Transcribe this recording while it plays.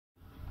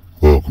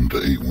Welcome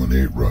to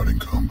 818 Writing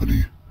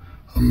Company.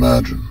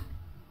 Imagine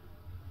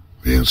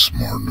being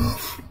smart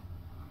enough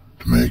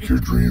to make your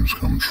dreams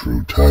come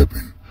true,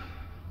 typing,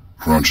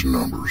 crunching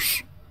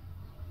numbers,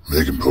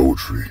 making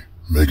poetry,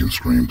 making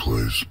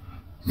screenplays,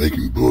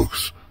 making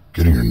books,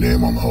 getting your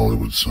name on the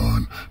Hollywood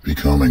sign,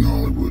 becoming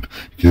Hollywood,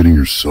 getting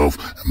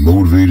yourself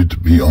motivated to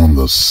be on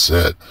the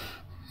set,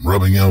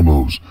 rubbing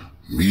elbows,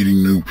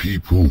 meeting new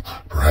people,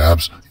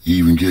 perhaps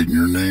even getting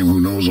your name,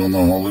 who knows, on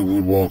the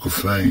Hollywood Walk of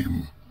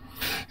Fame.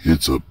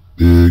 It's a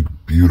big,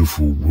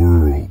 beautiful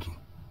world.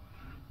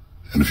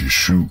 And if you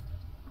shoot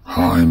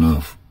high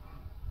enough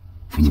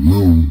for the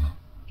moon,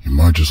 you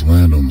might just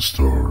land on the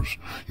stars.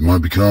 You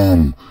might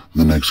become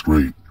the next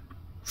great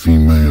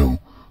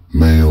female,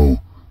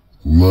 male.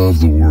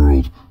 Love the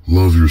world,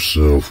 love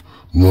yourself,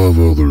 love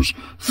others,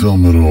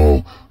 film it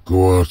all,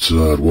 go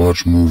outside,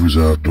 watch movies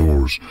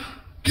outdoors.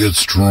 Get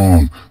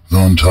strong. The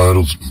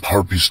Untitled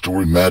Harpy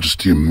Story,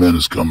 Majesty and Men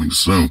is coming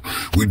soon.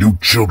 We do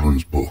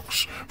children's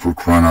books. For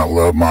crying out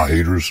loud, my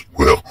haters,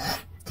 well,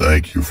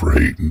 thank you for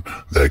hating.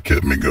 That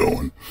kept me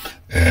going.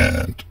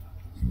 And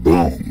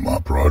boom, my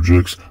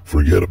projects,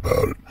 forget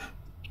about it.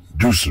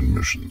 Do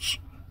submissions.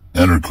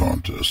 Enter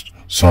contest.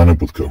 Sign up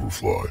with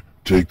Coverfly.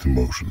 Take the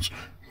motions.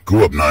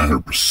 Go up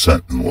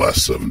 900% in the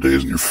last 7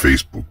 days on your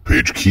Facebook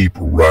page. Keep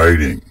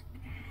writing.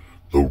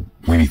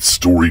 We need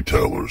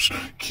storytellers.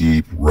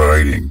 Keep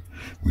writing.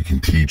 We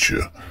can teach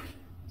you.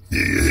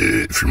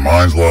 If your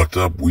mind's locked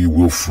up, we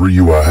will free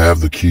you. I have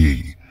the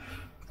key.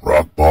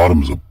 Rock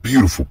bottom is a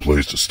beautiful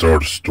place to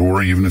start a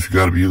story, even if you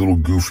gotta be a little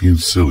goofy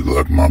and silly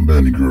like my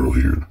Benny girl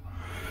here.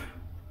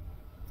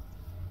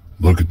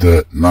 Look at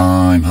that,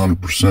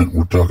 900%.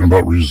 We're talking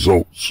about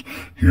results.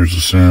 Here's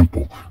a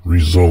sample.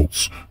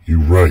 Results.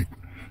 You write.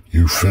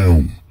 You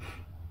film.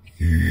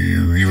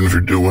 Even if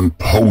you're doing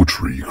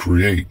poetry, you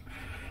create.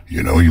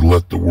 You know, you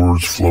let the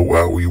words flow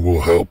out. We will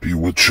help you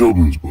with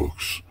children's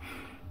books,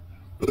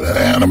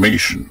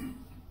 animation,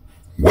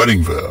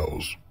 wedding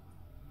vows.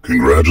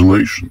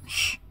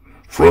 Congratulations.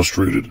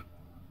 Frustrated?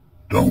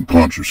 Don't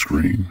punch your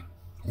screen.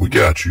 We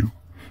got you.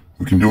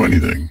 We can do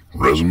anything.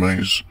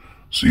 Resumes,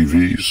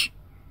 CVs.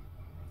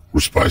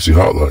 We're spicy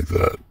hot like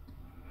that.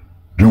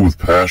 Do with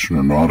passion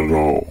or not at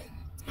all.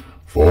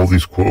 Follow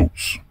these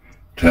quotes.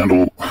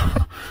 Handle,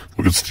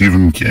 look at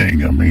Stephen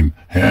King.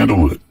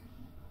 Handle it.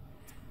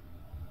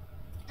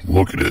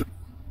 Look at it.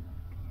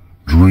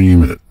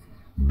 Dream it.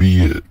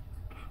 Be it.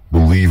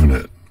 Believe in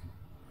it.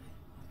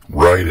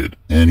 Write it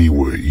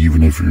anyway,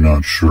 even if you're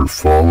not sure.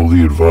 Follow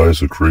the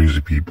advice of crazy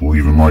people,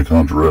 even like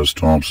Hunter S.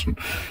 Thompson.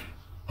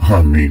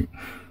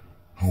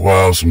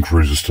 Wow, some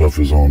crazy stuff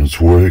is on its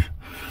way.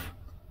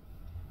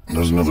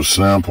 There's another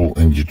sample,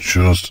 and you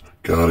just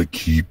gotta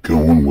keep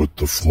going with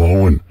the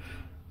flow. And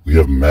we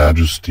have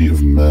Majesty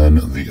of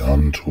Men, the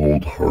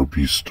Untold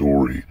Harpy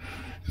Story.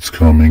 It's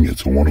coming.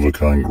 It's a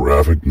one-of-a-kind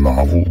graphic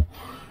novel,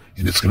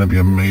 and it's going to be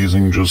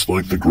amazing, just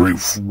like The Great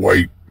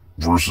White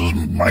versus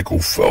Michael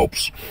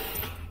Phelps.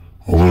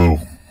 Although,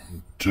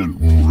 it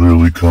didn't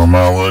really come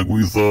out like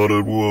we thought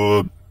it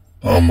would.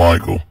 Oh,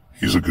 Michael,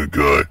 he's a good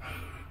guy.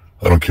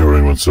 I don't care what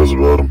anyone says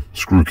about him.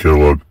 Screw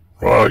Kellogg.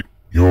 Write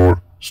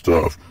your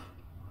stuff.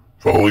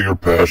 Follow your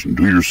passion.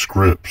 Do your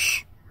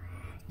scripts.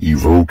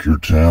 Evoke your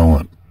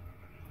talent.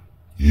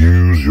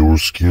 Use your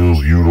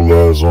skills.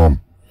 Utilize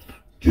them.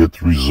 Get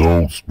the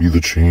results. Be the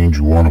change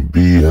you want to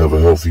be. Have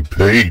a healthy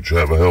page.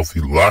 Have a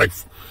healthy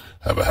life.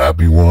 Have a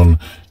happy one.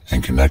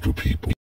 And connect with people.